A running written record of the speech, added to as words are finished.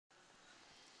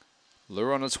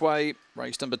Lure on its way,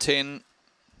 race number 10,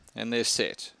 and they're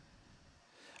set.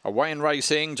 Away in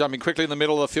racing, jumping quickly in the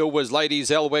middle of the field was Lady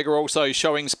Zellweger, also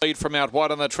showing speed from out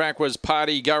wide on the track was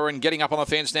Party Goer, getting up on the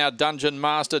fence now, Dungeon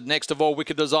Master. Next of all,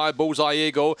 Wicked Desire, Bullseye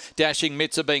Eagle, Dashing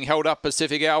Mitza being held up,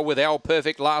 Pacific Owl with Owl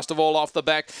Perfect last of all off the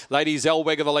back. Lady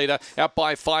Zellweger the leader, out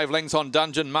by 5 lengths on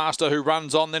Dungeon Master, who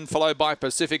runs on, then followed by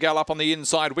Pacific Owl up on the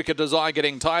inside. Wicked Desire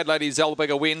getting tired, Lady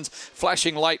Zellweger wins,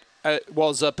 flashing late.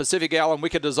 Was Pacific Owl and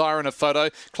Wicked Desire in a photo.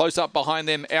 Close up behind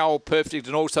them, Owl Perfect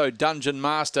and also Dungeon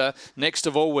Master. Next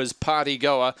of all was Party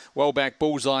Goer, well back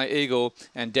Bullseye Eagle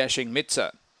and Dashing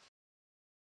Mitza.